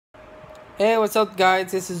Hey, what's up,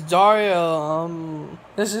 guys? This is Dario.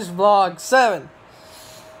 This is vlog 7.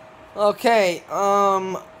 Okay,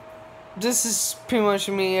 this is pretty much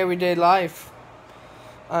me everyday life.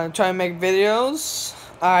 I try to make videos.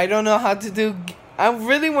 I don't know how to do. I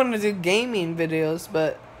really want to do gaming videos,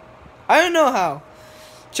 but I don't know how.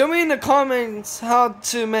 Show me in the comments how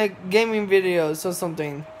to make gaming videos or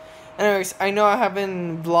something. Anyways, I know I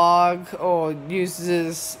haven't vlogged or used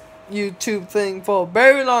this YouTube thing for a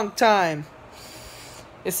very long time.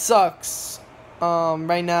 It sucks.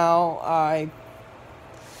 Right now I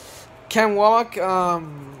can't walk.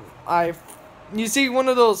 You see one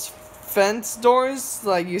of those fence doors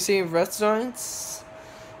like you see in restaurants.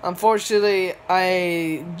 Unfortunately,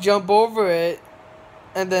 I jump over it,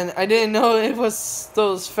 and then I didn't know it was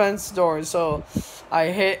those fence doors, so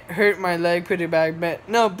I hurt my leg pretty bad, but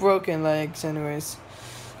no broken legs. Anyways,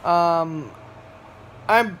 I'm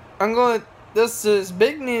going. This is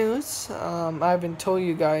big news. I haven't told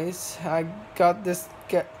you guys. I got this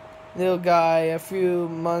little guy a few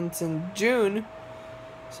months in June,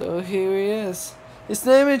 so here he is. His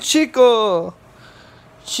name is Chico.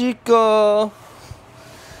 Chico.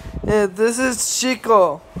 Yeah, this is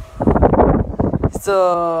Chico. It's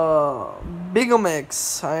a Beagle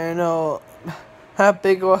mix. I don't know, half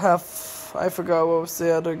Beagle, half, I forgot what was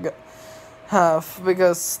the other half,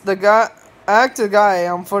 because the guy,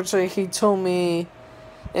 unfortunately, he told me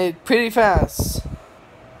it pretty fast.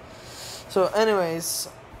 So anyways,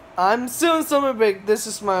 I'm still in summer break. This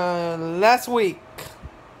is my last week,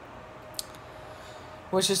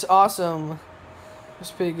 which is awesome.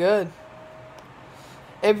 It's pretty good.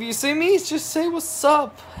 If you see me, just say what's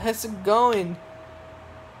up. How's it going?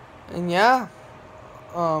 And yeah,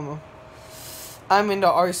 I'm in the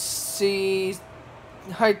RC,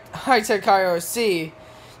 high-tech IRC.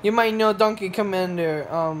 You might know Donkey Commander.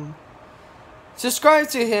 Subscribe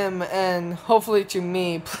to him and hopefully to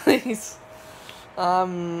me, please.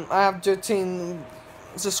 I have 13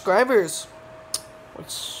 subscribers,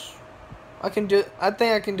 which I think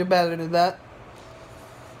I can do better than that.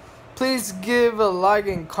 Please give a like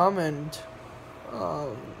and comment.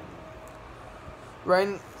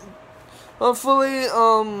 Right. Hopefully,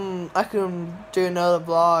 I can do another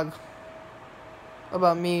vlog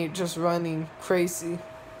about me just running crazy.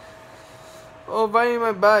 Or riding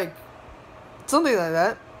my bike. Something like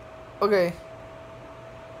that. Okay.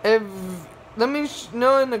 Let me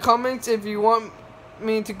know in the comments if you want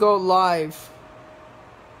me to go live.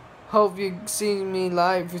 Hope you see me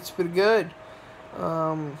live. It's pretty good.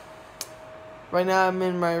 Right now I'm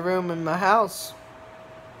in my room in my house.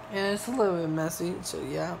 And it's a little bit messy, so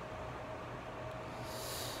yeah.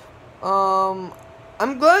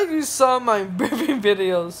 I'm glad you saw my briefing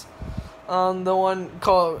videos. The one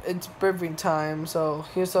called It's Briefing Time. So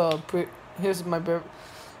here's my brief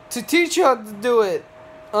to teach you how to do it.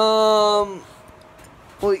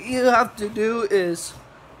 What you have to do is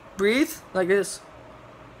breathe like this.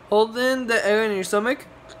 Hold in the air in your stomach.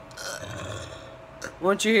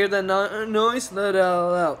 Once you hear that noise, let it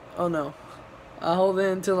all out. Oh no, I hold it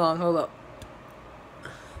in too long. Hold up.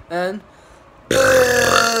 And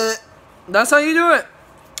that's how you do it.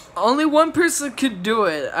 Only one person could do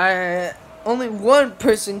it. Only one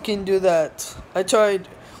person can do that. I tried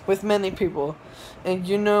with many people, and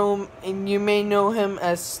you may know him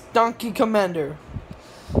as Donkey Commander.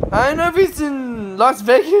 I don't know if he's in Las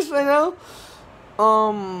Vegas right now.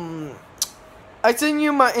 I send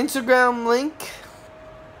you my Instagram link.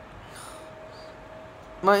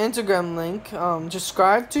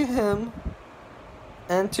 Subscribe to him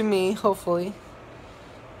and to me, hopefully.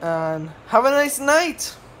 And have a nice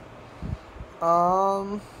night.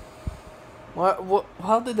 What?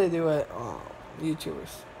 How did they do it? Oh,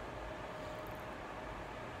 YouTubers.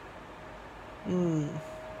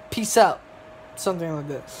 Peace out. Something like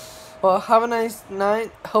that. Well, have a nice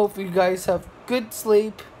night. Hope you guys have good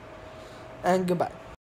sleep. And goodbye.